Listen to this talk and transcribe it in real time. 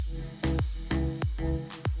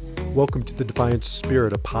Welcome to The Defiant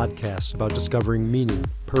Spirit, a podcast about discovering meaning,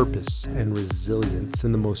 purpose, and resilience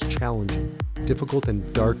in the most challenging, difficult,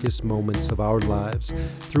 and darkest moments of our lives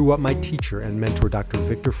through what my teacher and mentor, Dr.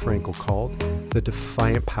 Viktor Frankl, called the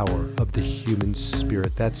defiant power of the human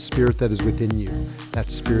spirit. That spirit that is within you, that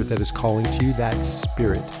spirit that is calling to you, that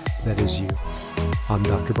spirit that is you. I'm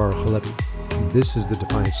Dr. Baruch Halevi. This is The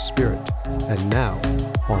Defiant Spirit. And now,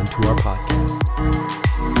 on to our podcast.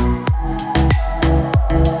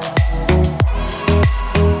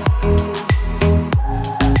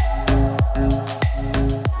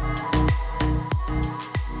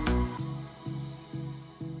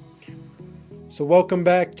 So welcome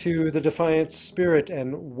back to The Defiant Spirit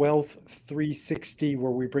and Wealth 360,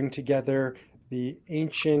 where we bring together the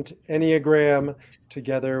ancient Enneagram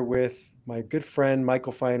together with my good friend,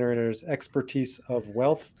 Michael Feiner, and his expertise of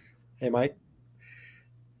wealth. Hey, Mike.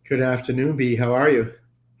 Good afternoon, B. How are you?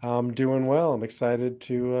 I'm doing well. I'm excited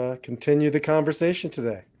to continue the conversation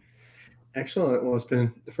today. Excellent. Well,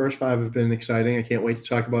 the first five have been exciting. I can't wait to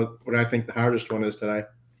talk about what I think the hardest one is today.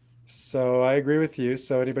 So I agree with you.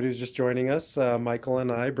 So anybody who's just joining us, Michael and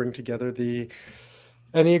I bring together the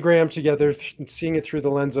Enneagram together, seeing it through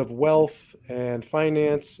the lens of wealth and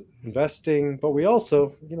finance, investing, but we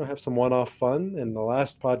also, have some one-off fun. And the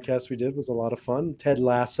last podcast we did was a lot of fun. Ted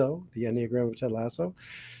Lasso, the Enneagram of Ted Lasso.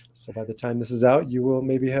 So by the time this is out, you will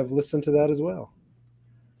maybe have listened to that as well.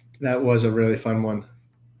 That was a really fun one.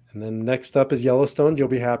 And then next up is Yellowstone. You'll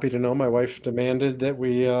be happy to know my wife demanded that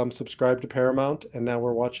we subscribe to Paramount, and now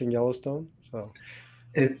we're watching Yellowstone. So,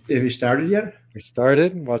 have you started yet? We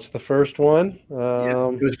started. Watched the first one. Yeah,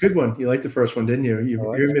 it was a good one. You liked the first one, didn't you?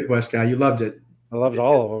 You're a Midwest guy. You loved it. I loved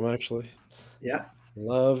all of them, actually. Yeah.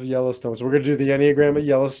 Love Yellowstone. So we're going to do the Enneagram at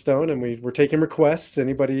Yellowstone, and we're taking requests.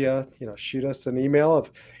 Anybody, shoot us an email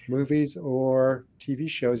of movies or TV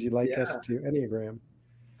shows you'd like us to Enneagram.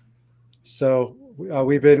 So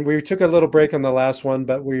we took a little break on the last one,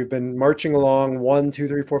 but we've been marching along 1, 2,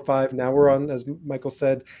 3, 4, 5. Now we're on, as Michael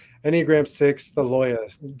said, Enneagram 6, the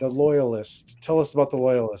loyalist. Tell us about the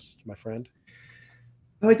loyalist, my friend.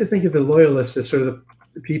 I like to think of the loyalist as sort of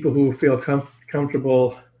the people who feel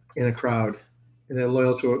comfortable in a crowd, and they're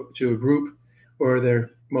loyal to a group, or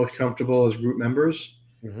they're most comfortable as group members,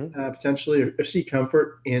 potentially, or see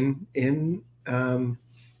comfort in some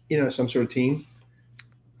sort of team.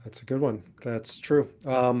 That's a good one. That's true.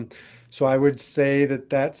 So I would say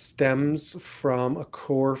that stems from a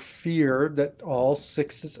core fear that all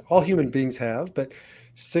human beings have, but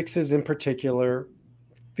sixes in particular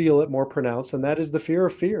feel it more pronounced, and that is the fear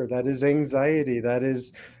of fear. That is anxiety. That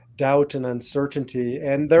is doubt and uncertainty.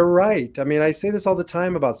 And they're right. I mean, I say this all the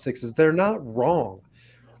time about sixes. They're not wrong.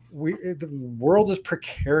 The world is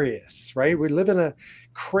precarious, right? We live in a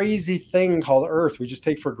crazy thing called Earth. We just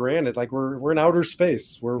take for granted, like we're in outer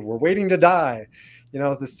space. We're waiting to die.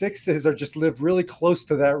 The sixes are just live really close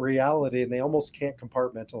to that reality, and they almost can't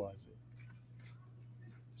compartmentalize it.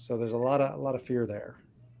 So there's a lot of fear there.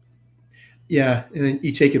 Yeah, and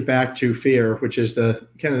you take it back to fear, which is the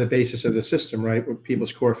kind of the basis of the system, right? With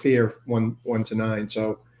people's core fear, 1 to 9.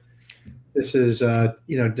 So this is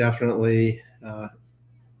definitely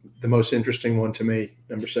the most interesting one to me,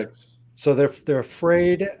 number 6. So they're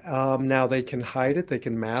afraid. Now they can hide it. They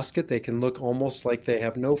can mask it. They can look almost like they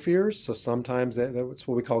have no fears. So sometimes that's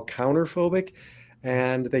what we call counterphobic.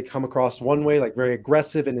 And they come across one way, like very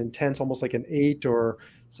aggressive and intense, almost like an 8 or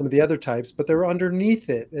some of the other types, but they're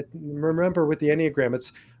underneath it. Remember, with the Enneagram,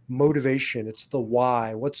 it's motivation. It's the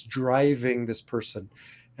why. What's driving this person?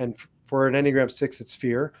 And for an Enneagram 6, it's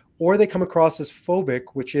fear. Or they come across as phobic,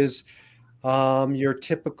 which is your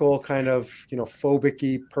typical kind of,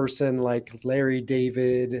 phobic-y person like Larry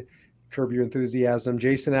David, Curb Your Enthusiasm,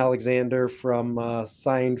 Jason Alexander from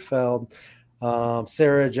Seinfeld,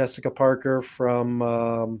 Sarah Jessica Parker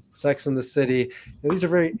from Sex and the City. These are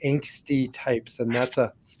very angsty types, and that's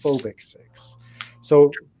a phobic 6.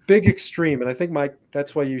 So big extreme. And I think, Mike,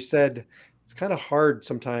 that's why you said it's kind of hard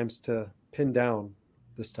sometimes to pin down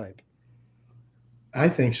this type. I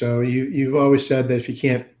think so. You've always said that if you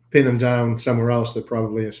can't pin them down somewhere else, they're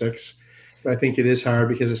probably a 6. But I think it is hard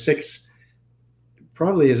because a 6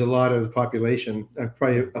 probably is a lot of the population,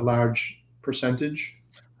 probably a large percentage.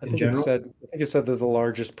 I think it said they're the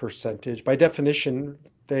largest percentage. By definition,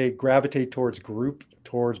 they gravitate towards group,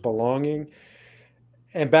 towards belonging.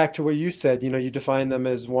 And back to what you said, you define them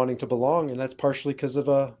as wanting to belong, and that's partially because of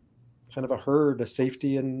a kind of a herd, a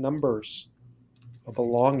safety in numbers, a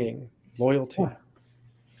belonging, loyalty. Yeah.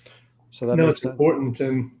 So that makes sense. Important,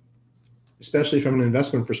 and especially from an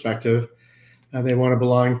investment perspective, they want to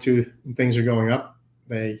belong to when things are going up.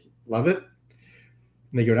 They love it.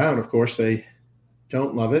 When they go down, of course, they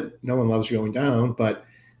don't love it. No one loves going down, but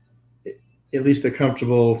at least they're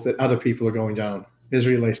comfortable that other people are going down.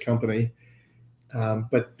 Misery loves company.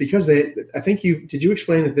 But because I think did you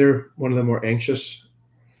explain that they're one of the more anxious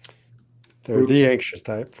They're groups? the anxious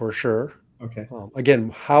type for sure. Okay. Again,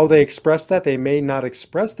 how they express that, they may not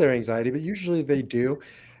express their anxiety, but usually they do.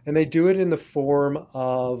 And they do it in the form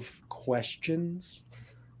of questions.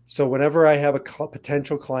 So whenever I have a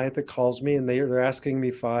potential client that calls me and they're asking me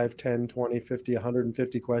 5, 10, 20, 50,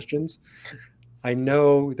 150 questions, I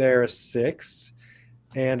know they're a 6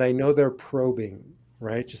 and I know they're probing,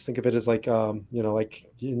 right? Just think of it as like, like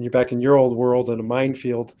you're back in your old world in a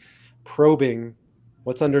minefield, probing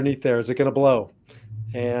what's underneath there. Is it going to blow?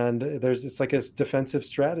 And it's like a defensive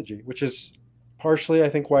strategy, which is partially, I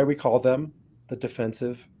think, why we call them the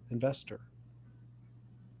defensive investor.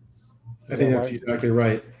 I think that's exactly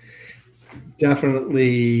right.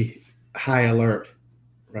 Definitely high alert,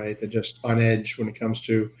 right? They're just on edge when it comes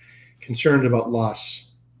to concerned about loss,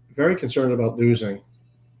 very concerned about losing.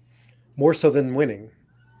 More so than winning.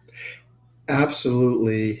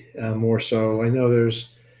 Absolutely, more so. I know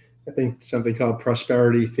there's, I think, something called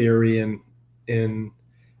prosperity theory in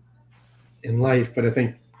life, but I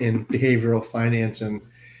think in behavioral finance, and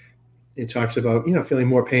it talks about feeling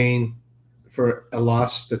more pain for a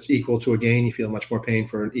loss that's equal to a gain. You feel much more pain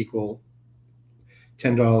for an equal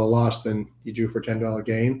 $10 loss than you do for $10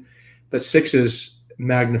 gain. But sixes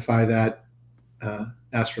magnify that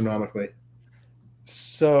astronomically.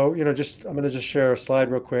 So, I'm going to just share a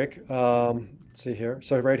slide real quick. Let's see here.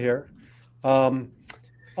 So right here.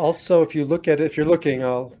 Also, if you're looking,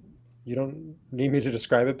 you don't need me to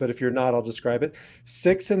describe it, but if you're not, I'll describe it.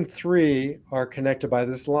 6 and 3 are connected by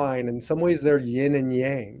this line. In some ways, they're yin and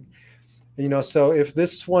yang. So if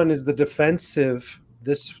this one is the defensive,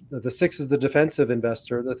 the 6 is the defensive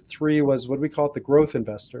investor, the 3 was what we call it, the growth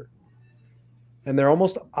investor. And they're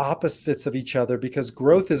almost opposites of each other because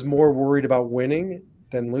growth is more worried about winning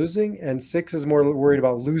than losing, and 6 is more worried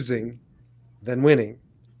about losing than winning.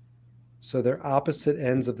 So they're opposite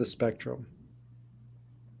ends of the spectrum.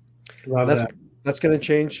 That's going to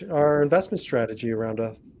change our investment strategy around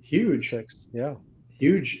a huge 6. Yeah.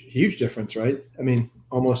 Huge difference, right? I mean,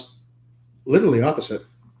 almost literally opposite.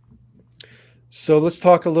 So let's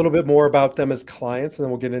talk a little bit more about them as clients, and then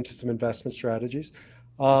we'll get into some investment strategies.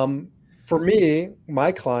 For me,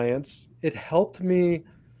 my clients, it helped me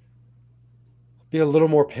be a little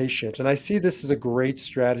more patient. And I see this as a great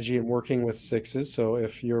strategy in working with 6s. So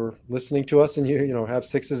if you're listening to us and you have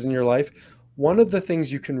 6s in your life, one of the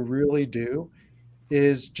things you can really do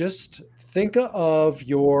is just think of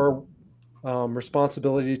your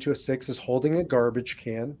responsibility to a 6 as holding a garbage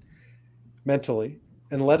can mentally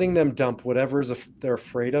and letting them dump whatever they're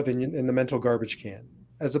afraid of in the mental garbage can,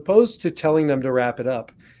 as opposed to telling them to wrap it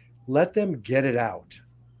up. Let them get it out,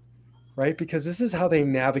 right? Because this is how they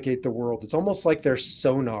navigate the world. It's almost like they're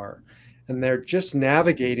sonar and they're just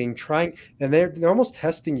navigating, trying, and they're almost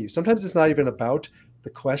testing you. Sometimes it's not even about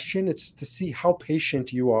the question. It's to see how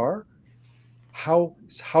patient you are, how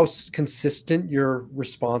consistent your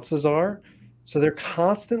responses are. So they're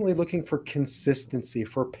constantly looking for consistency,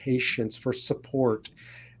 for patience, for support.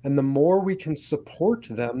 And the more we can support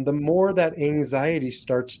them, the more that anxiety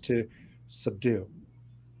starts to subdue.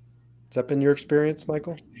 Has that been your experience,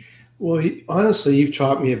 Michael? Well, honestly, you've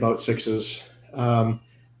taught me about 6s. I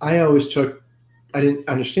didn't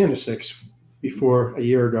understand a 6 before a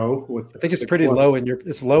year ago. I think it's pretty low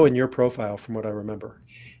it's low in your profile from what I remember.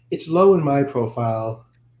 It's low in my profile,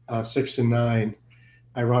 6 and 9.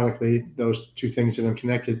 Ironically, those two things that I'm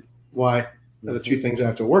connected, why are the two things I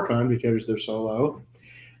have to work on because they're so low.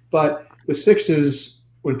 But with 6s,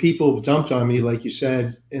 when people dumped on me, like you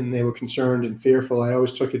said, and they were concerned and fearful, I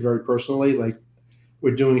always took it very personally, like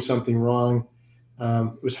we're doing something wrong.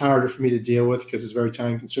 It was harder for me to deal with because it's very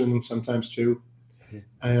time consuming sometimes too.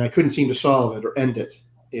 And I couldn't seem to solve it or end it.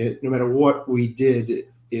 No matter what we did,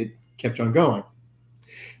 it kept on going.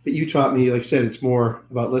 But you taught me, like I said, it's more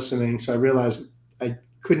about listening. So I realized I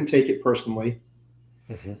couldn't take it personally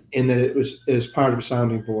and that it was as part of a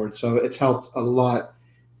sounding board. So it's helped a lot.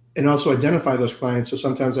 And also identify those clients. So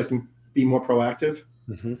sometimes I can be more proactive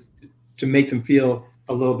to make them feel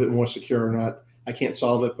a little bit more secure. I can't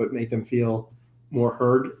solve it, but make them feel more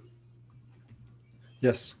heard.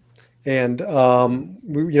 Yes. And,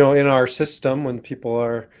 in our system, when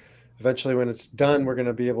it's done, we're going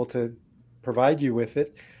to be able to provide you with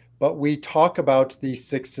it. But we talk about these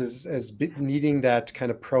 6s as needing that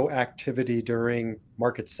kind of proactivity during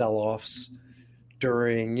market sell-offs,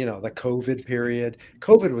 during, the COVID period.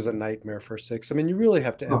 COVID was a nightmare for 6. I mean, you really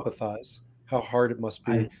have to empathize how hard it must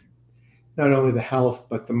be. Not only the health,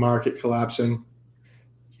 but the market collapsing.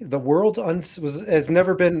 the world has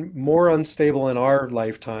never been more unstable in our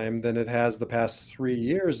lifetime than it has the past 3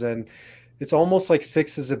 years. And it's almost like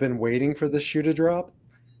sixes have been waiting for this shoe to drop.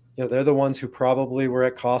 They're the ones who probably were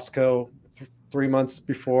at Costco 3 months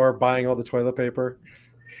before buying all the toilet paper,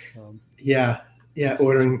 um, Yeah, yeah,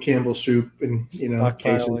 ordering Campbell soup and cases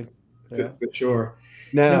stockpiling. Yeah. for sure.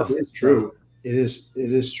 No, Now, it's true. It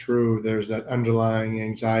is true. There's that underlying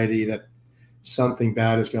anxiety that something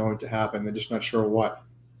bad is going to happen. They're just not sure what.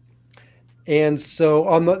 and so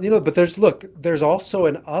on but there's also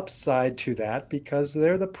an upside to that because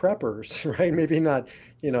they're the preppers, right? Maybe not,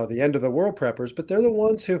 the end of the world preppers, but they're the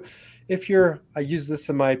ones who, I used this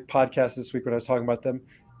in my podcast this week when I was talking about them,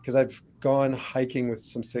 because I've gone hiking with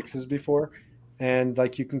some sixes before, and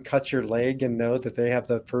like you can cut your leg and know that they have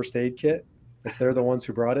the first aid kit, like they're the ones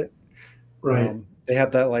who brought it. Right. They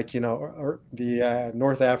have that, like, or the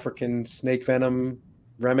North African snake venom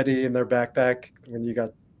remedy in their backpack when you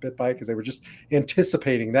got bit by it, because they were just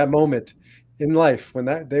anticipating that moment in life when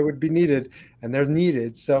that they would be needed, and they're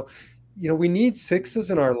needed. So, we need sixes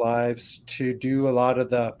in our lives to do a lot of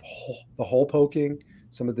the hole poking,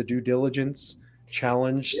 some of the due diligence,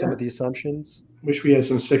 challenge some Yeah. of the assumptions. Wish we had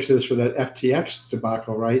some sixes for that FTX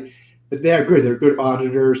debacle, right? But they are good. They're good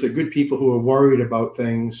auditors. They're good people who are worried about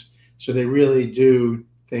things. So they really do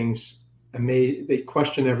things, and they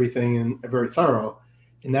question everything and are very thorough.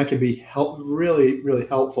 And that can be really, really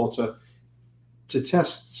helpful to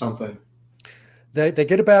test something. They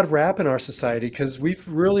get a bad rap in our society because we've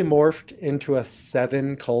really morphed into a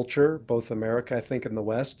seven culture, both America, I think, and the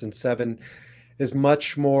West. And seven is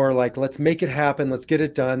much more like, let's make it happen, let's get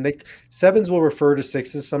it done. Sevens will refer to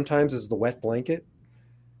sixes sometimes as the wet blanket,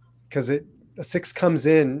 because a six comes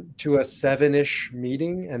in to a seven-ish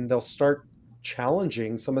meeting and they'll start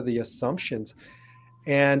challenging some of the assumptions.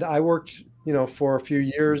 And I worked, for a few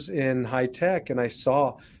years in high tech, and I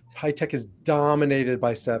saw high tech is dominated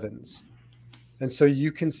by sevens. And so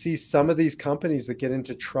you can see some of these companies that get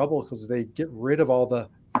into trouble because they get rid of all the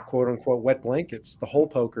quote unquote wet blankets, the hole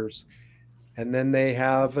pokers, and then they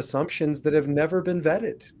have assumptions that have never been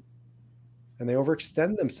vetted, and they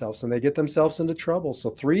overextend themselves and they get themselves into trouble. So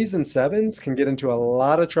threes and sevens can get into a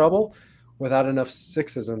lot of trouble without enough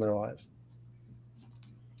sixes in their lives.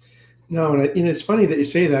 No, and it's funny that you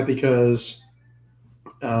say that because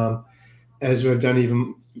um, as I've done,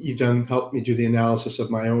 even you've done helped me do the analysis of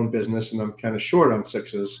my own business, and I'm kind of short on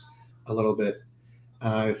sixes a little bit.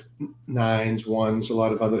 Nines, ones, a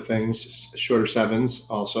lot of other things, shorter sevens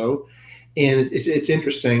also, and it's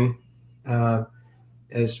interesting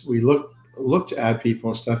as we look to add people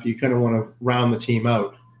and stuff. You kind of want to round the team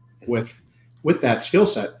out with that skill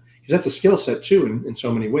set, because that's a skill set too in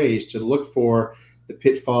so many ways, to look for the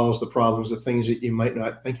pitfalls, the problems, the things that you might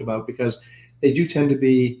not think about, because they do tend to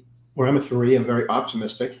be. Where I'm a three, I'm very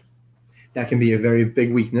optimistic. That can be a very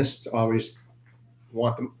big weakness, to always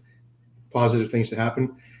want the positive things to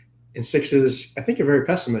happen. And sixes, I think, are very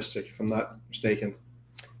pessimistic, if I'm not mistaken.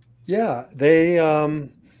 Yeah,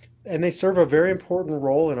 and they serve a very important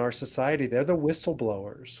role in our society. They're the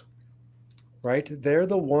whistleblowers, right? They're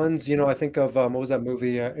the ones, I think of, what was that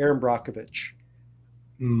movie, Aaron Brockovich,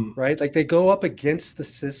 Mm, right? Like they go up against the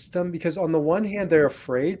system because on the one hand they're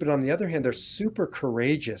afraid, but on the other hand they're super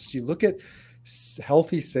courageous. You look at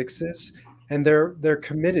healthy sixes and they're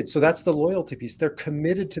committed. So that's the loyalty piece. They're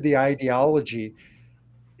committed to the ideology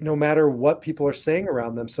no matter what people are saying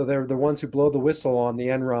around them. So they're the ones who blow the whistle on the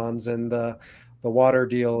Enrons and the water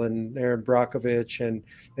deal and Aaron Brockovich, and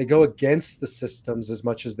they go against the systems as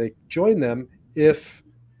much as they join them if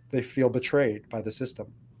they feel betrayed by the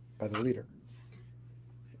system, by the leader.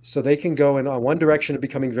 So they can go in on one direction of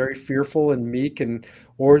becoming very fearful and meek,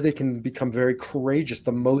 or they can become very courageous,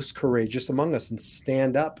 the most courageous among us, and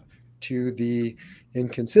stand up to the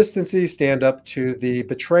inconsistency, stand up to the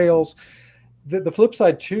betrayals. The flip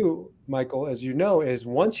side too, Michael, as you know, is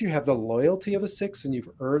once you have the loyalty of a six and you've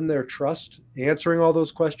earned their trust, answering all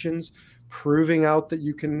those questions, proving out that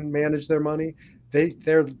you can manage their money,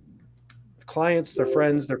 they're clients, they're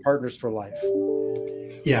friends, they're partners for life.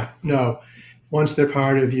 yeah, no. Once they're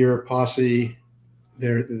part of your posse,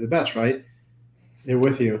 they're the best, right? They're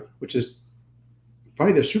with you, which is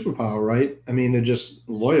probably their superpower, right? I mean, they're just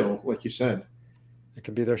loyal, like you said. It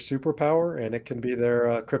can be their superpower and it can be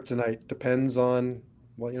their kryptonite. Depends on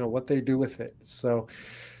what they do with it. So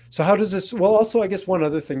how does this? Well, also, I guess one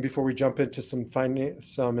other thing before we jump into some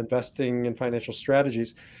investing and financial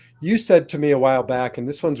strategies, you said to me a while back, and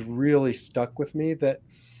this one's really stuck with me, that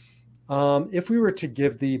if we were to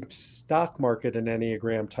give the stock market an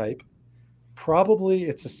Enneagram type, probably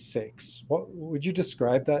it's a six. What would you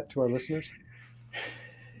describe that to our listeners?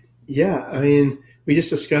 Yeah, I mean, we just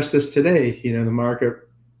discussed this today. The market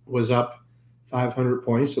was up 500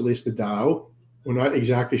 points, at least the Dow. We're not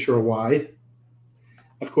exactly sure why.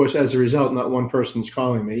 Of course, as a result, not one person's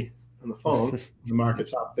calling me on the phone. The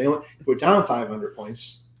market's up. If we're down 500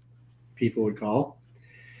 points, people would call.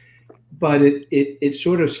 But it's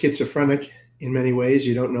sort of schizophrenic in many ways.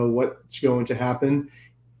 You don't know what's going to happen.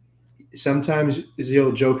 Sometimes is the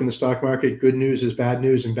old joke in the stock market: good news is bad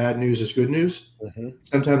news, and bad news is good news. Mm-hmm.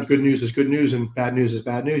 Sometimes good news is good news, and bad news is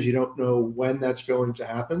bad news. You don't know when that's going to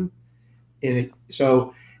happen, and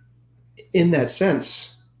so in that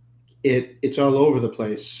sense, it's all over the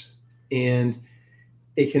place, and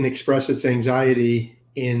it can express its anxiety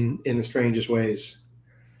in the strangest ways.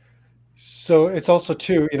 So it's also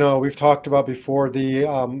too, we've talked about before,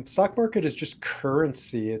 the stock market is just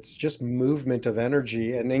currency. It's just movement of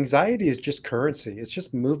energy, and anxiety is just currency. It's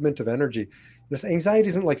just movement of energy. This anxiety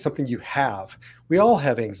isn't like something you have. We all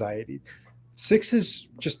have anxiety. Sixes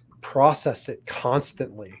just process it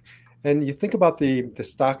constantly. And you think about the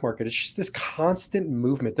stock market, it's just this constant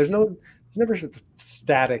movement. There's never a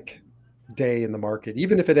static day in the market,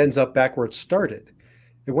 even if it ends up back where it started.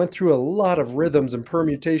 It went through a lot of rhythms and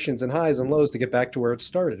permutations and highs and lows to get back to where it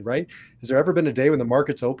started, right? Has there ever been a day when the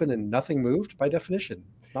market's open and nothing moved? By definition,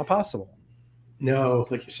 not possible. No,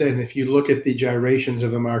 like you said, and if you look at the gyrations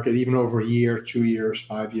of the market, even over a year, 2 years,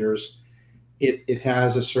 5 years, it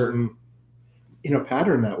has a certain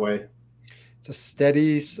pattern that way. It's a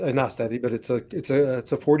steady, not steady, but it's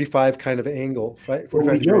a 45 kind of angle, Well,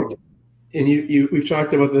 45 we degree know, angle. and we've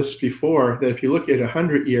talked about this before, that if you look at a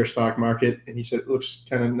 100-year stock market, and he said it looks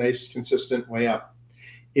kind of nice, consistent, way up,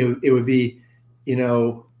 it would be,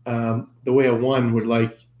 the way a one would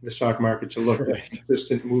like the stock market to look, Right.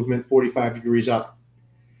 consistent movement, 45 degrees up.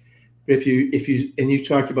 But and you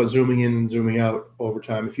talked about zooming in and zooming out over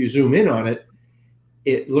time. If you zoom in on it,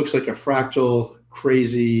 it looks like a fractal,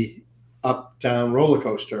 crazy up down roller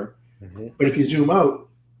coaster. Mm-hmm. But if you zoom out,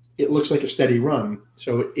 it looks like a steady run.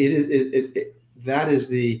 So that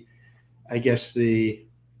is I guess the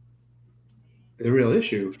real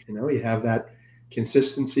issue. You have that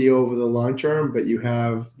consistency over the long term, but you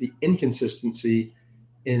have the inconsistency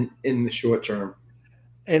in the short term.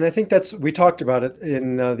 And I think we talked about it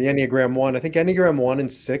in the Enneagram 1. I think Enneagram 1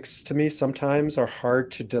 and 6 to me sometimes are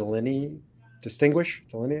hard to delineate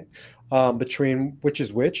between which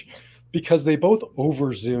is which, because they both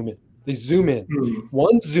over zoom in. They zoom in.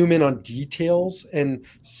 One zoom in on details, and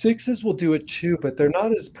sixes will do it too, but they're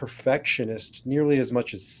not as perfectionist nearly as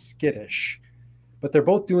much as skittish. But they're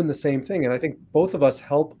both doing the same thing. And I think both of us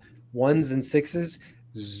help ones and sixes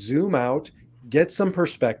zoom out, get some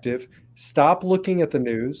perspective, stop looking at the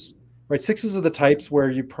news, right? Sixes are the types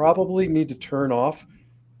where you probably need to turn off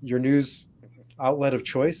your news outlet of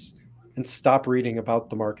choice and stop reading about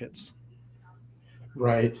the markets.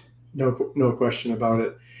 Right. No question about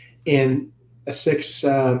it. And a six,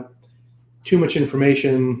 too much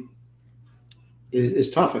information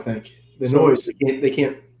is tough, I think. The noise, they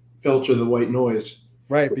can't filter the white noise.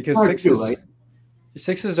 Right, because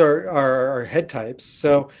sixes are head types.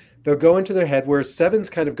 So they'll go into their head, whereas sevens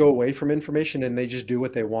kind of go away from information and they just do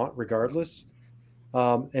what they want regardless.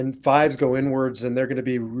 And fives go inwards and they're going to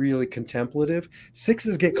be really contemplative.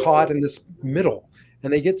 Sixes get caught in this middle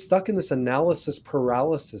and they get stuck in this analysis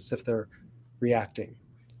paralysis if they're reacting.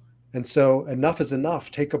 And so enough is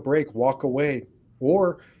enough. Take a break, walk away,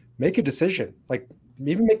 or make a decision. Like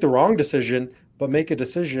even make the wrong decision, but make a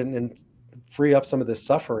decision and free up some of this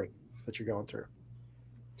suffering that you're going through.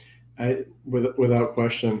 Without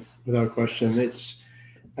question.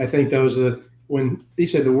 I think that was when he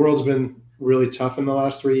said the world's been really tough in the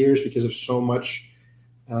last 3 years because of so much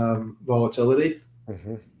volatility.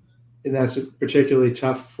 Mm-hmm. And that's particularly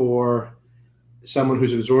tough for someone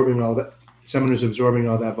who's absorbing all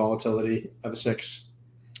that volatility of a six.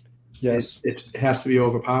 Yes. It has to be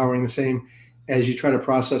overpowering, the same as you try to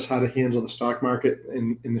process how to handle the stock market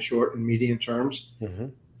in the short and medium terms. Mm-hmm.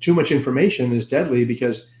 Too much information is deadly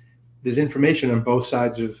because there's information on both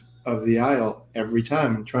sides of the aisle every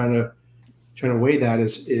time. And trying to weigh that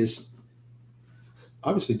is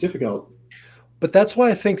obviously difficult. But that's why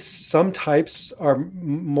I think some types are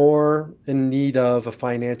more in need of a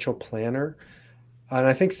financial planner. And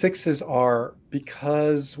I think sixes are,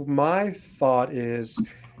 because my thought is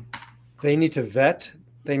they need to vet,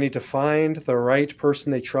 they need to find the right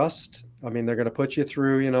person they trust. I mean, they're going to put you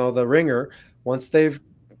through, the ringer. Once they've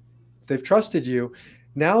trusted you,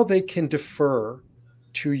 now they can defer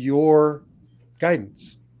to your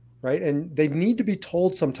guidance, right? And they need to be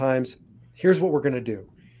told sometimes, here's what we're going to do.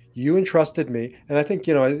 You entrusted me. And I think,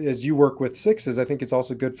 as you work with sixes, I think it's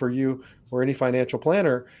also good for you or any financial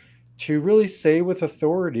planner to really say with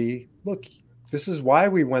authority, look, this is why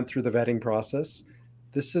we went through the vetting process.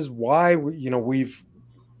 This is why we've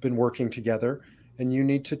been working together, and you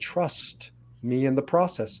need to trust me in the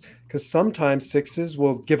process. Because sometimes sixes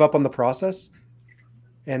will give up on the process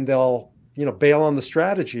and they'll bail on the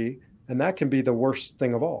strategy, and that can be the worst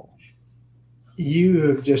thing of all. You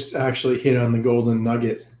have just actually hit on the golden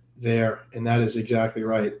nugget there, and that is exactly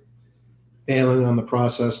right. Bailing on the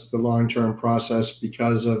process, the long-term process,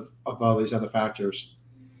 because of all these other factors.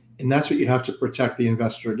 And that's what you have to protect the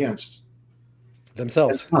investor against.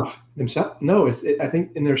 Themselves. Themselves. No, I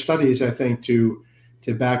think in their studies, I think to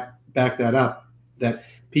back that up, that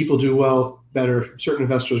people do better, certain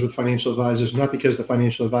investors with financial advisors, not because the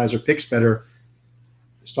financial advisor picks better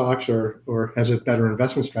stocks or has a better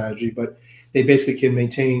investment strategy, but they basically can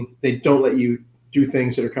maintain, they don't let you do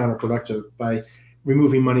things that are counterproductive by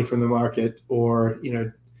removing money from the market or,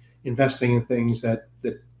 investing in things that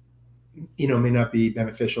may not be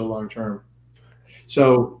beneficial long term.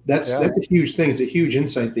 So that's a huge thing. It's a huge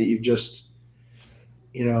insight that you've just,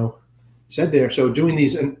 said there. So doing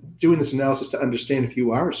this analysis to understand if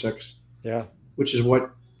you are a six, which is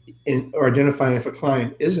what, or identifying if a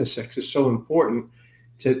client is a six, is so important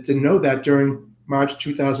to know that during March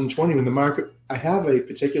 2020, when the market, I have a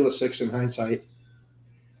particular six in hindsight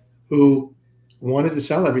who wanted to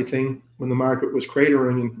sell everything when the market was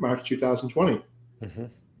cratering in March 2020. Mm-hmm.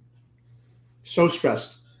 So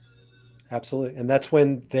stressed. Absolutely. And that's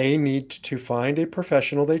when they need to find a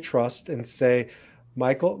professional they trust and say,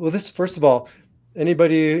 Michael, well, this, first of all,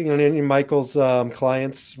 anybody, any of Michael's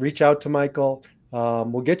clients, reach out to Michael.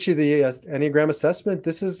 We'll get you the Enneagram assessment.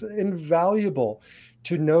 This is invaluable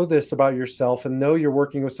to know this about yourself and know you're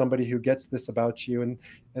working with somebody who gets this about you. And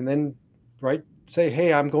then, right, say,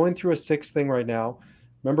 hey, I'm going through a six thing right now.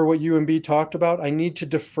 Remember what you and B talked about? I need to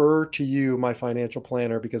defer to you, my financial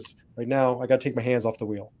planner, because right now I got to take my hands off the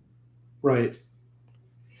wheel. Right.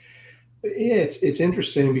 Yeah, it's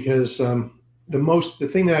interesting because the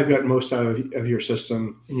thing that I've gotten most out of your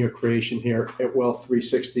system and your creation here at Wealth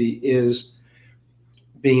 360 is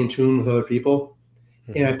being in tune with other people.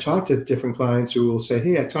 Mm-hmm. And I've talked to different clients who will say,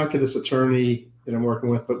 hey, I talked to this attorney that I'm working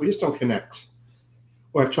with, but we just don't connect.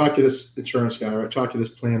 Or I've talked to this insurance guy, or I've talked to this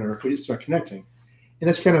planner, we just aren't connecting. And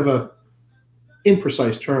that's kind of a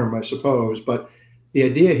imprecise term, I suppose, but the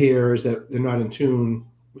idea here is that they're not in tune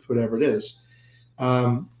with whatever it is.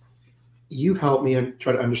 You've helped me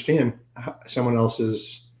try to understand someone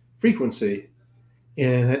else's frequency.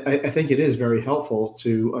 And I think it is very helpful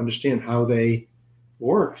to understand how they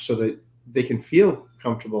work so that they can feel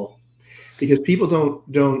comfortable, because people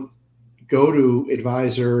don't go to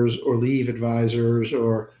advisors or leave advisors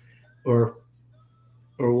or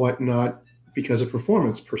whatnot because of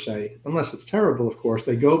performance per se, unless it's terrible, of course.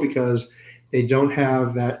 They go because they don't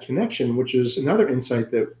have that connection, which is another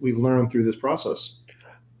insight that we've learned through this process.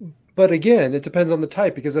 But again, it depends on the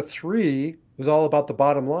type, because a 3 who's all about the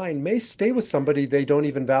bottom line may stay with somebody they don't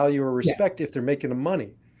even value or respect if they're making them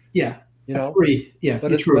money. Yeah. A 3. Yeah.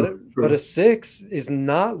 But a 6 is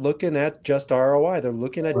not looking at just ROI. They're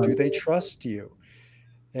looking at, do they trust you?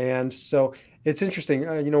 And so it's interesting.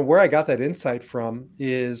 Where I got that insight from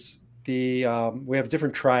is we have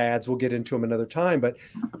different triads. We'll get into them another time. But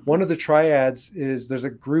one of the triads is there's a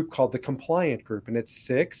group called the compliant group, and it's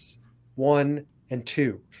 6, 1, and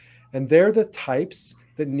 2. And they're the types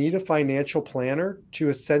that need a financial planner to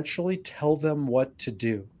essentially tell them what to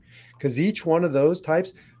do. Because each one of those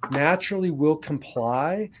types naturally will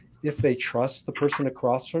comply if they trust the person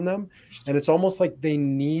across from them. And it's almost like they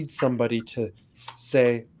need somebody to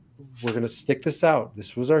say, we're going to stick this out.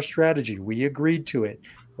 This was our strategy. We agreed to it,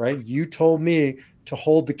 right? You told me to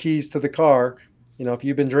hold the keys to the car, if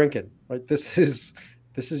you've been drinking, right? This is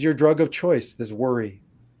your drug of choice, this worry.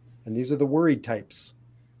 And these are the worried types.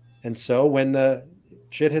 And so when the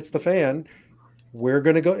shit hits the fan, we're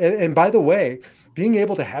going to go. And by the way, being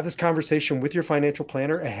able to have this conversation with your financial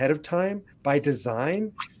planner ahead of time by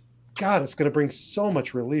design, God, it's going to bring so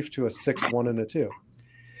much relief to a 6, 1, and a 2.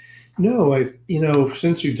 No,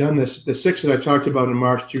 since you've done this, the 6 that I talked about in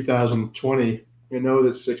March 2020,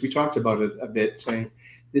 the 6, we talked about it a bit, saying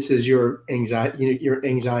this is your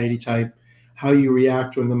anxiety type, how you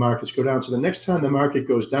react when the markets go down. So the next time the market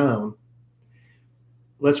goes down,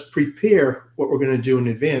 let's prepare what we're going to do in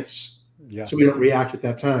advance, so we don't react at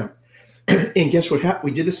that time. And guess what happened?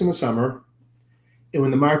 We did this in the summer. And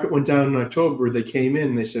when the market went down in October, they came in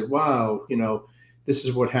and they said, wow, this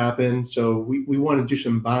is what happened. So we want to do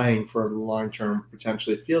some buying for the long term,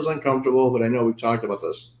 potentially. It feels uncomfortable, but I know we've talked about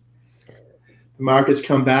this. The markets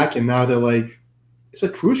come back, and now they're like, it's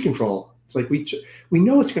like cruise control. It's like we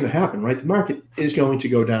know it's going to happen, right? The market is going to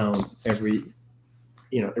go down every,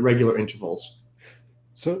 irregular intervals.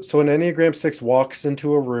 So an Enneagram 6 walks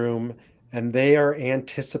into a room and they are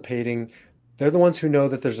anticipating, they're the ones who know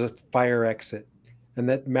that there's a fire exit and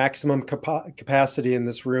that maximum capacity in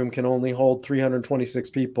this room can only hold 326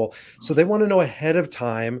 people. So they want to know ahead of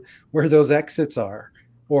time where those exits are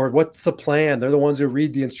or what's the plan. They're the ones who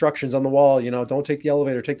read the instructions on the wall, don't take the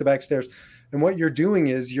elevator, take the back stairs. And what you're doing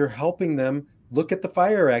is you're helping them look at the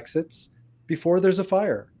fire exits before there's a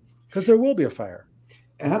fire, because there will be a fire.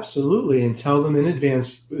 Absolutely. And tell them in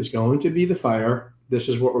advance there's going to be the fire. This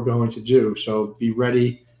is what we're going to do. So be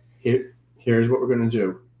ready. Here's what we're going to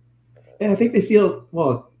do. And I think they feel,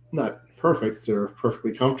 well, not perfect or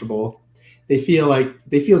perfectly comfortable. They feel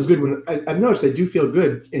good when I've noticed they do feel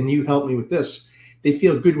good. And you help me with this. They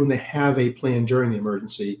feel good when they have a plan during the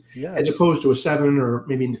emergency, Yes. As opposed to a 7 or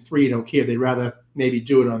maybe a 3, don't care. They'd rather maybe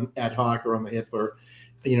do it on ad hoc or on the hip or,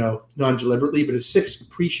 non-deliberately. But a 6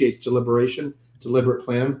 appreciates deliberate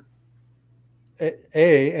plan.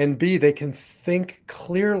 A and B, they can think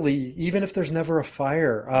clearly, even if there's never a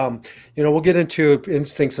fire. We'll get into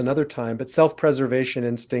instincts another time, but self-preservation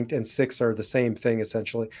instinct and 6 are the same thing,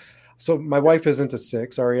 essentially. So my wife isn't a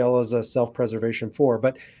 6. Ariella is a self-preservation 4,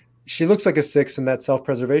 but she looks like a 6 in that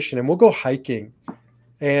self-preservation. And we'll go hiking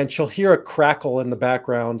and she'll hear a crackle in the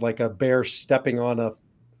background, like a bear stepping on a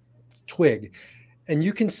twig. And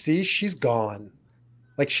you can see she's gone.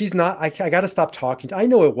 Like she's not, I got to stop talking. I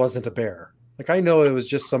know it wasn't a bear. Like I know it was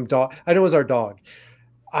just some dog. I know it was our dog.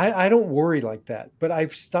 I don't worry like that, but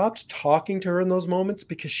I've stopped talking to her in those moments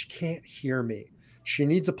because she can't hear me. She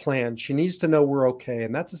needs a plan. She needs to know we're okay.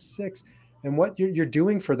 And that's a 6. And what you're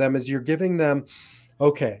doing for them is you're giving them,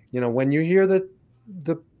 okay, when you hear the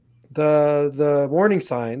warning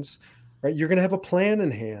signs, right, you're going to have a plan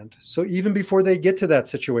in hand. So even before they get to that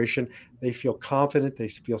situation, they feel confident, they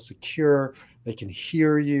feel secure, they can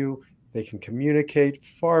hear you, they can communicate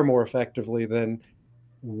far more effectively than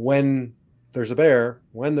when there's a bear,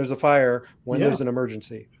 when there's a fire, when there's an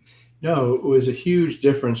emergency. No, it was a huge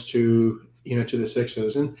difference to the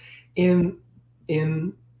 6s, and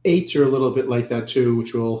in 8s are a little bit like that too,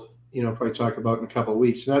 which we'll probably talk about in a couple of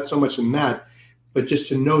weeks. Not so much in that, but just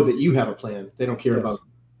to know that you have a plan. They don't care about.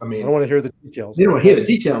 I don't want to hear the details. They don't want to hear the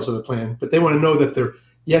details of the plan, but they want to know that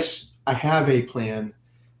yes, I have a plan,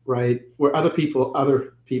 right? Where other people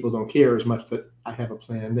don't care as much that I have a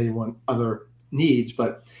plan. They want other needs.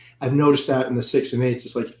 But I've noticed that in the 6 and 8s,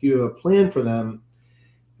 it's like if you have a plan for them,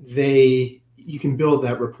 you can build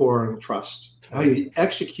that rapport and trust. How you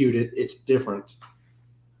execute it, it's different.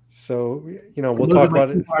 So, we'll talk about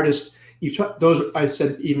it. Hardest. Those I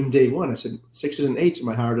said even day one. I said 6s and 8s are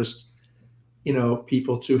my hardest,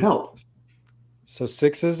 people to help. So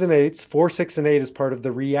 6s and 8s, 4, 6, and 8 is part of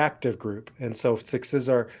the reactive group, and so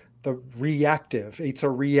 6s are the reactive, 8s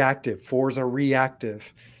are reactive, 4s are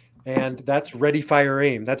reactive, and that's ready, fire,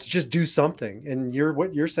 aim. That's just do something. And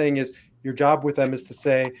what you're saying is your job with them is to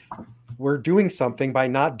say, we're doing something by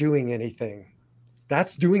not doing anything.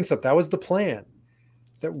 That's doing something. That was the plan.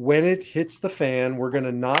 That when it hits the fan, we're going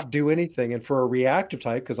to not do anything. And for a reactive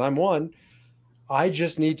type, because I'm one, I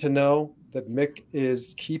just need to know that Mick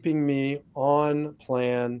is keeping me on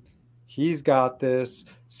plan. He's got this.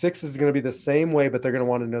 6 is going to be the same way, but they're going to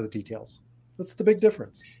want to know the details. That's the big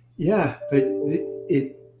difference. Yeah, but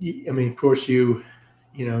of course, you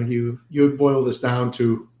boil this down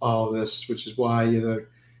to all of this, which is why you're the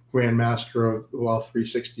grandmaster of the Wall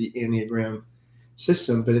 360 Enneagram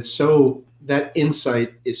system. But that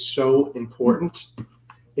insight is so important.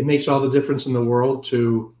 It makes all the difference in the world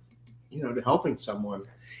to helping someone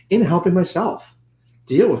and helping myself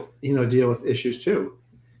deal with issues too,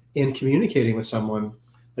 and communicating with someone.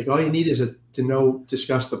 Like all you need is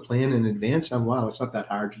discuss the plan in advance. Wow, it's not that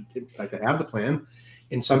hard. Like I have the plan.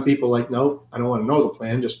 And some people no, I don't want to know the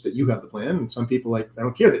plan, just that you have the plan. And some people I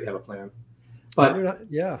don't care that you have a plan. But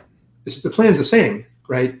the plan's the same,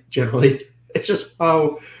 right? Generally, it's just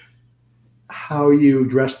how you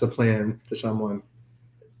address the plan to someone.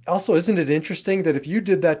 Also, isn't it interesting that if you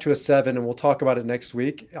did that to a 7, and we'll talk about it next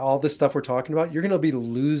week, all this stuff we're talking about, you're going to be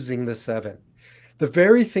losing the 7. The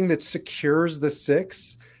very thing that secures the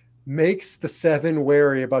 6 makes the 7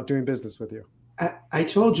 wary about doing business with you. I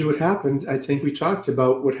told you what happened. I think we talked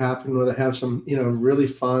about what happened when I have some, really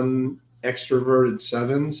fun extroverted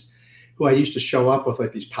 7s who I used to show up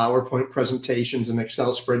with these PowerPoint presentations and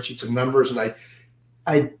Excel spreadsheets of numbers. And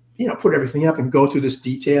I put everything up and go through this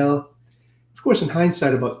detail. Of course, in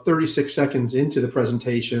hindsight, about 36 seconds into the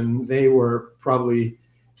presentation, they were probably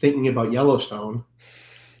thinking about Yellowstone,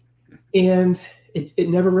 and it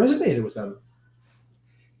never resonated with them.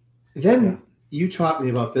 Yeah. Then you taught me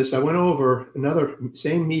about this. I went over another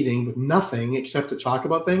same meeting with nothing except to talk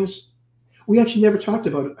about things. We actually never talked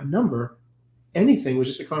about a number, anything. It was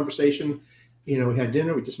just a conversation. We had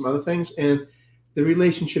dinner, we did some other things, and the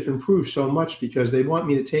relationship improved so much because they want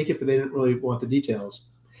me to take it, but they didn't really want the details.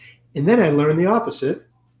 And then I learned the opposite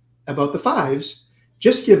about the fives.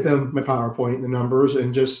 Just give them my PowerPoint and the numbers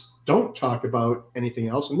and just don't talk about anything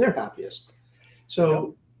else, and they're happiest. Yep.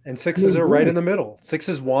 So, And I sixes mean, are right really, in the middle.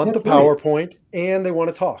 Sixes want the that's right. PowerPoint and they want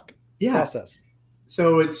to talk, Yeah. process.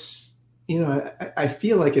 So it's, I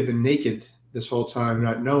feel like I've been naked this whole time,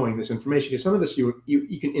 not knowing this information, because some of this you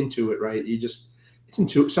can intuit, right?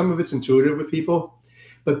 Some of it's intuitive with people,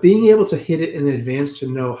 but being able to hit it in advance to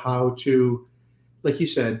know how to, like you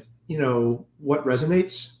said, what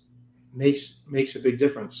resonates makes a big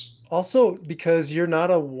difference. Also, because you're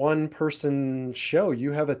not a one person show,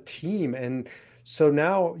 you have a team. And so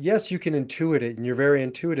now, yes, you can intuit it and you're very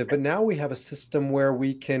intuitive, but now we have a system where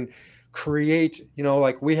we can create,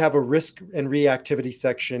 like we have a risk and reactivity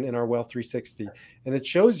section in our Wealth 360, and it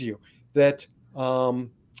shows you that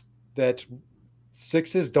that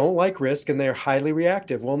sixes don't like risk and they're highly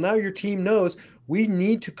reactive. Well, now your team knows we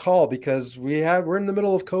need to call because we're in the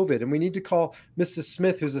middle of COVID and we need to call Mrs.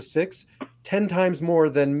 Smith, who's a six, 10 times more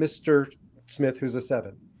than Mr. Smith, who's a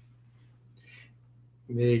seven.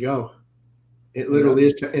 There you go. It You know,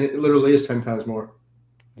 literally is 10 times more.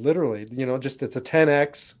 literally, just it's a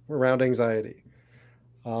 10x around anxiety.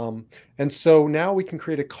 And so now we can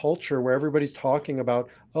create a culture where everybody's talking about,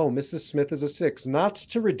 oh, Mrs. Smith is a six, not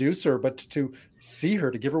to reduce her, but to see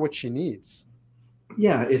her, to give her what she needs.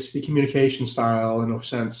 Yeah, it's the communication style in a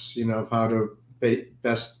sense, of how to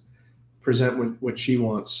best present what she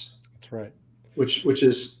wants. That's right.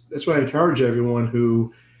 That's why I encourage everyone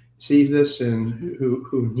who sees this and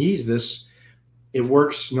who needs this. It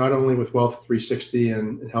works not only with Wealth 360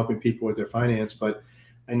 and helping people with their finance, but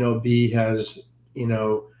I know B has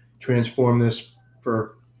transformed this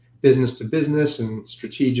for business to business and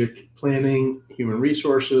strategic planning, human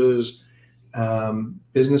resources,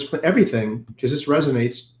 business plan, everything, because this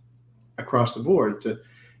resonates across the board to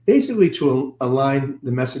basically to align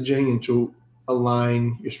the messaging and to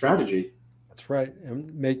align your strategy. That's right.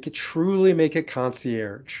 And make it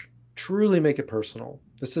concierge, truly make it personal.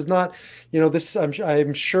 This is not,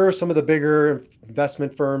 I'm sure some of the bigger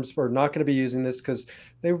investment firms are not going to be using this because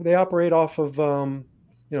they operate off of,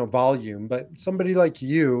 volume. But somebody like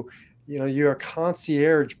you're a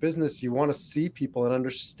concierge business. You want to see people and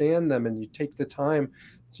understand them, and you take the time.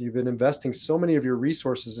 So you've been investing so many of your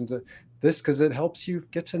resources into this because it helps you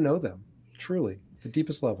get to know them truly, the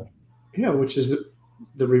deepest level. Yeah, which is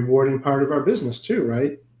the rewarding part of our business too,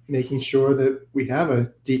 right? Making sure that we have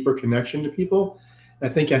a deeper connection to people. I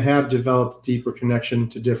think I have developed a deeper connection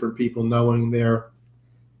to different people, knowing their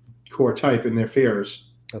core type and their fears.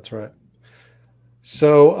 That's right.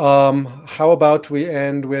 So, how about we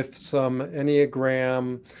end with some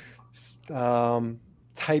Enneagram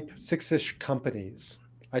type six-ish companies?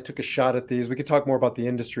 I took a shot at these. We could talk more about the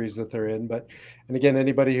industries that they're in, and again,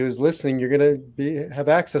 anybody who's listening, you're going to have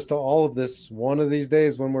access to all of this one of these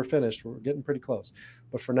days when we're finished. We're getting pretty close,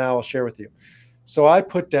 but for now, I'll share with you. So I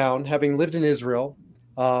put down, having lived in Israel,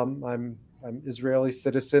 I'm Israeli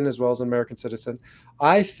citizen as well as an American citizen.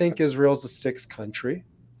 I think Israel's a sixth country.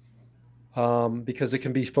 Because it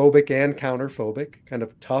can be phobic and counterphobic, kind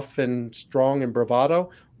of tough and strong and bravado,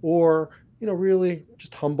 or really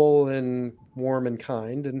just humble and warm and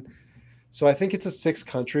kind. And so I think it's a sixth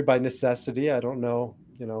country by necessity. I don't know,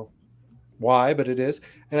 why, but it is.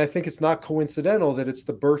 And I think it's not coincidental that it's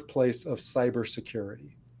the birthplace of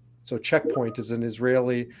cybersecurity. So Check Point is an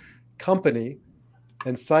Israeli company,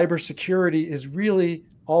 and cybersecurity is really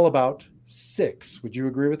all about six. Would you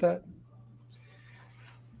agree with that?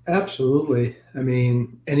 Absolutely. I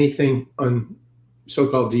mean, anything on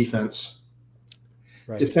so-called defense,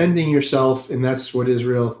 Right. defending yourself, and that's what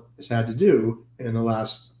Israel has had to do in the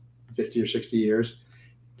last 50 or 60 years.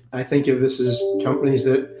 I think of this as companies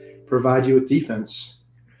that provide you with defense.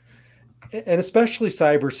 And especially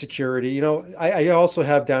cybersecurity. I also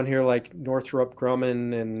have down here like Northrop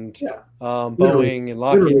Grumman and Yeah, Boeing and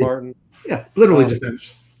Lockheed Martin. Yeah, literally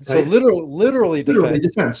defense. So right? literally Literally defense.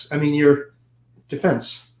 defense. I mean, your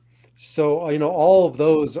defense. So, all of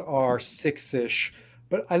those are six-ish.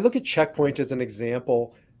 But I look at Check Point as an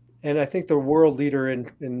example, and I think the world leader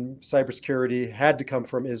in cybersecurity had to come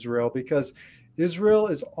from Israel because Israel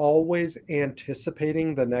is always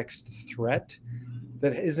anticipating the next threat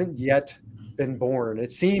that isn't yet been born.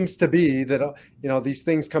 It seems to be that these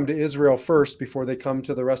things come to Israel first before they come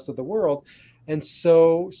to the rest of the world. And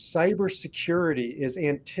so cybersecurity is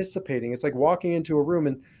anticipating. It's like walking into a room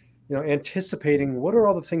and anticipating what are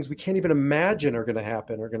all the things we can't even imagine are going to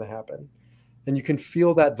happen. And you can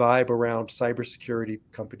feel that vibe around cybersecurity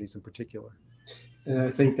companies in particular. And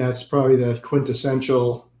I think that's probably the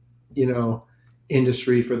quintessential,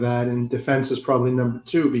 industry for that. And defense is probably number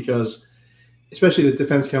two, because especially the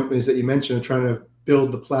defense companies that you mentioned are trying to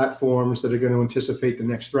build the platforms that are going to anticipate the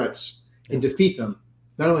next threats and defeat them.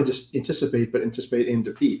 Not only just anticipate, but anticipate and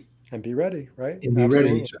defeat. And be ready, right? And be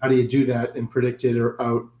ready. So how do you do that and predict it or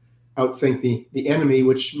outthink the enemy,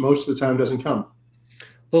 which most of the time doesn't come?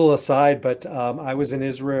 Little aside, but I was in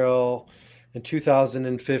Israel in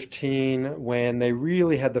 2015 when they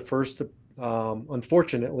really had the first,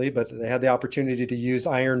 unfortunately, but they had the opportunity to use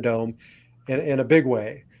Iron Dome in a big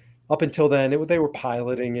way. Up until then, they were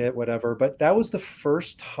piloting it, whatever. But that was the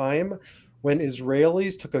first time when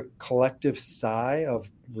Israelis took a collective sigh of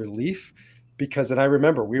relief. Because, and I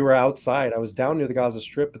remember we were outside, I was down near the Gaza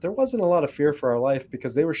Strip, but there wasn't a lot of fear for our life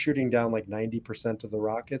because they were shooting down like 90% of the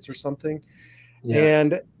rockets or something. Yeah.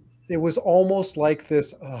 And it was almost like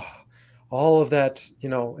this, all of that,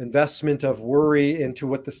 investment of worry into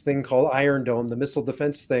what this thing called Iron Dome, the missile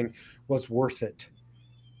defense thing, was worth it.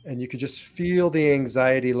 And you could just feel the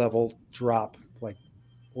anxiety level drop like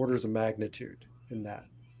orders of magnitude in that.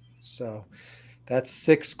 So that's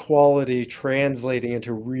 6 quality translating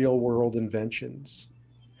into real world inventions.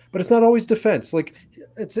 But it's not always defense. Like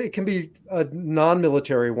it can be a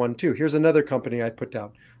non-military one too. Here's another company I put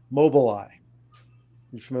down, Mobileye.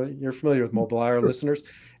 You're familiar with Mobileye, our listeners.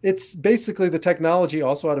 It's basically the technology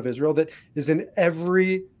also out of Israel that is in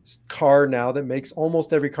every car now, that makes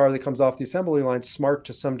almost every car that comes off the assembly line smart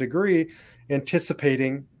to some degree,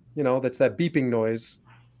 anticipating, that's that beeping noise,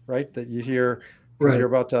 right? That you hear because you're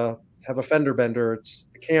about to have a fender bender. It's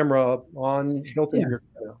the camera on built into your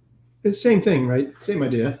car. It's the same thing, right? Same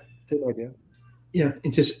idea. Same idea.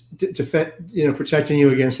 It's just protecting you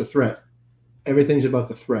against a threat. Everything's about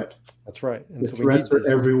the threat. That's right. And the threats are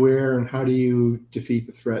everywhere, and how do you defeat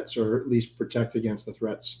the threats, or at least protect against the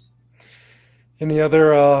threats? Any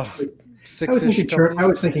other six-ish companies? I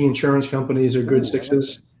was thinking insurance companies are good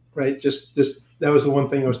sixes, right? Just this. That was the one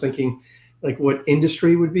thing I was thinking, like what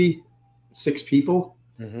industry would be 6 people,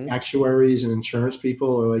 actuaries and insurance people,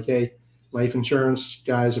 or like, hey, life insurance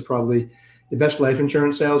guys are probably the best life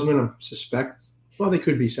insurance salesmen. I suspect. Well, they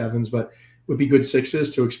could be 7s, but would be good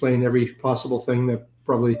 6s to explain every possible thing that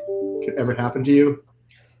probably could ever happen to you,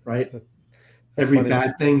 right? That's every funny.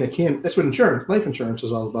 Bad thing that can. That's what life insurance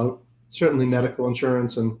is all about. Certainly medical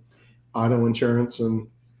insurance and auto insurance and,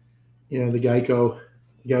 the Geico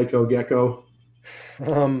gecko.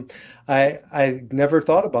 I never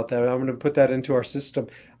thought about that. I'm going to put that into our system.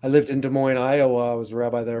 I lived in Des Moines, Iowa. I was a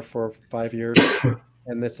rabbi there for 5 years.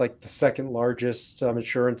 And it's like the second largest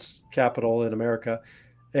insurance capital in America.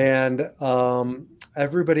 And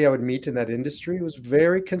everybody I would meet in that industry was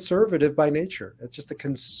very conservative by nature. It's just a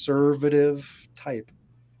conservative type.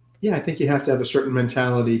 Yeah, I think you have to have a certain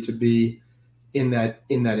mentality to be in that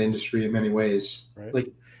industry in many ways. Right.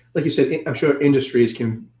 Like you said, I'm sure industries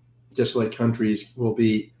can, just like countries, will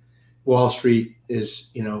be. Wall Street is,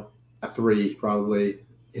 a 3 probably.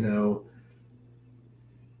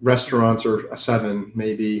 Restaurants are a 7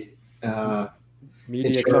 maybe.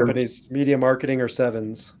 Media insurance companies, media marketing are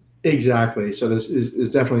 7s. Exactly. So this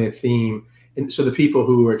is definitely a theme. And so the people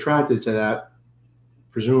who are attracted to that,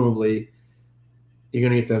 presumably, you're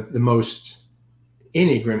going to get the most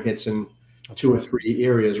Enneagram hits in 2 or 3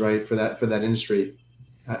 areas, right? For that industry,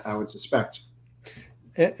 I would suspect.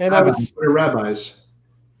 And I would. What are rabbis?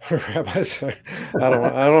 Rabbis.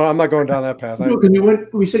 I'm not going down that path. No, because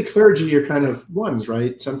we said clergy are kind of 1s,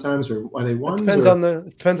 right? Sometimes, or are they 1s? Depends on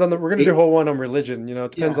the. We're going to do a whole one on religion.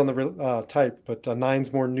 It depends on the type. But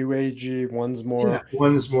 9's more New Agey, 1's more. Yeah,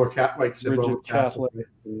 1's more Catholic, rigid Catholic,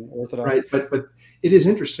 Orthodox. Right, but it is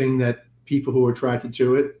interesting that people who are attracted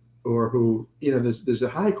to it, or who there's a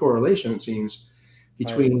high correlation, it seems,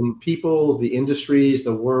 between people, the industries,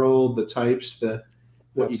 the world, the types,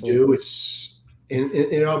 what Absolutely. You do. And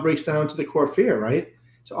it all breaks down to the core fear, right?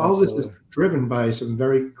 So all Absolutely. Of this is driven by some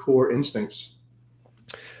very core instincts.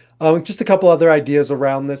 Just a couple other ideas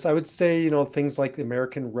around this. I would say, things like the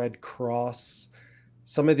American Red Cross,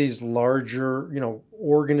 some of these larger,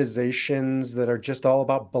 organizations that are just all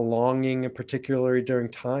about belonging, and particularly during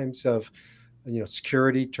times of,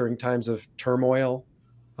 security, during times of turmoil,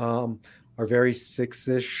 are very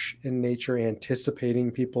 6-ish in nature, anticipating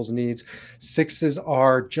people's needs. 6s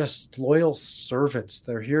are just loyal servants.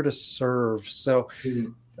 They're here to serve. So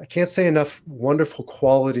I can't say enough wonderful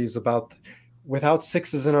qualities about. Without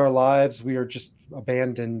 6s in our lives, we are just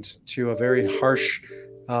abandoned to a very harsh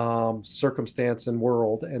circumstance and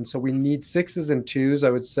world. And so we need 6s and 2s, I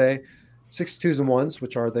would say. 6, 2s, and 1s,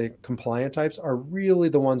 which are the compliant types, are really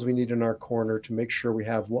the ones we need in our corner to make sure we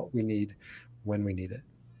have what we need when we need it.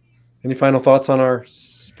 Any final thoughts on our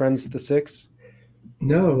friends, the 6?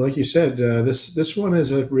 No, like you said, this one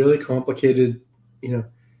is a really complicated,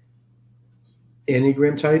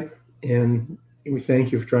 Enneagram type, and we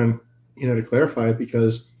thank you for trying, to clarify it,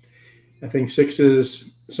 because I think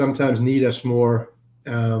 6s sometimes need us more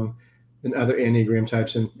than other Enneagram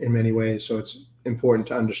types in many ways. So it's important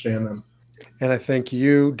to understand them. And I think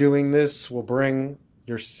you doing this will bring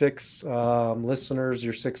your 6 listeners,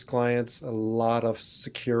 your 6 clients, a lot of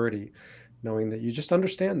security, knowing that you just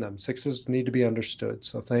understand them. 6s need to be understood.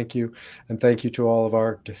 So thank you. And thank you to all of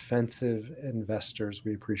our defensive investors.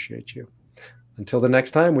 We appreciate you. Until the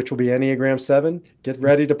next time, which will be Enneagram 7, get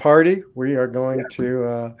ready to party. We are going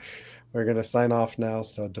to, we're going to sign off now.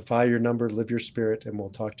 So defy your number, live your spirit, and we'll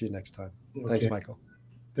talk to you next time. Okay. Thanks, Michael.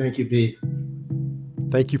 Thank you, B.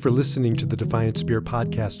 Thank you for listening to the Defiant Spirit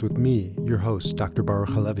podcast with me, your host, Dr. Baruch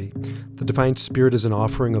Halevi. The Defiant Spirit is an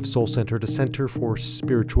offering of Soul Centered, a center for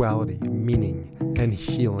spirituality, meaning, and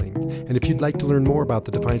healing. And if you'd like to learn more about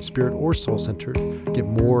the Defiant Spirit or Soul Centered, get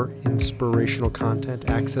more inspirational content,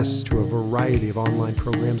 access to a variety of online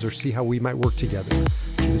programs, or see how we might work together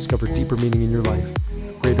to discover deeper meaning in your life,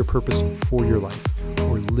 greater purpose for your life,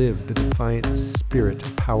 or live the Defiant Spirit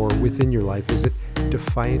power within your life, visit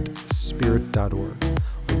defiantspirit.org.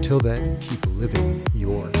 Until then, keep living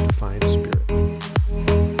your defiant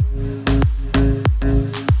spirit.